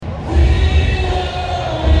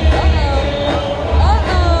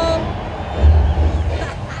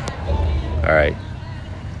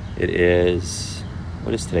It is,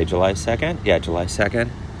 what is today, July 2nd? Yeah, July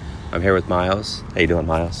 2nd. I'm here with Miles. How you doing,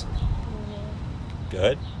 Miles?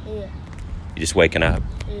 Good? Yeah. You just waking up?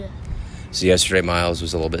 Yeah. So yesterday, Miles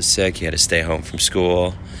was a little bit sick. He had to stay home from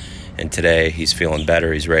school. And today, he's feeling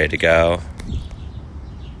better. He's ready to go.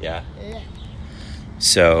 Yeah? Yeah.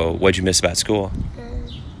 So, what'd you miss about school? I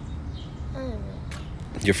don't know.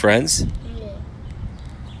 Your friends? Yeah.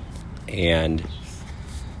 And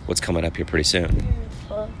what's coming up here pretty soon?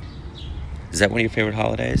 Well, Is that one of your favorite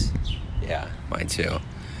holidays? Yeah, mine too.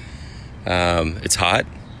 It's hot.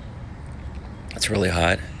 It's really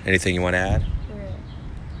hot. Anything you want to add? yeah.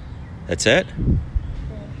 That's it?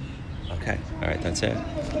 Yeah. Okay. All right, that's it.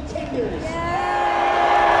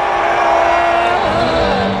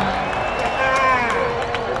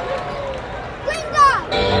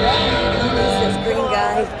 Green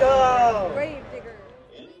guy.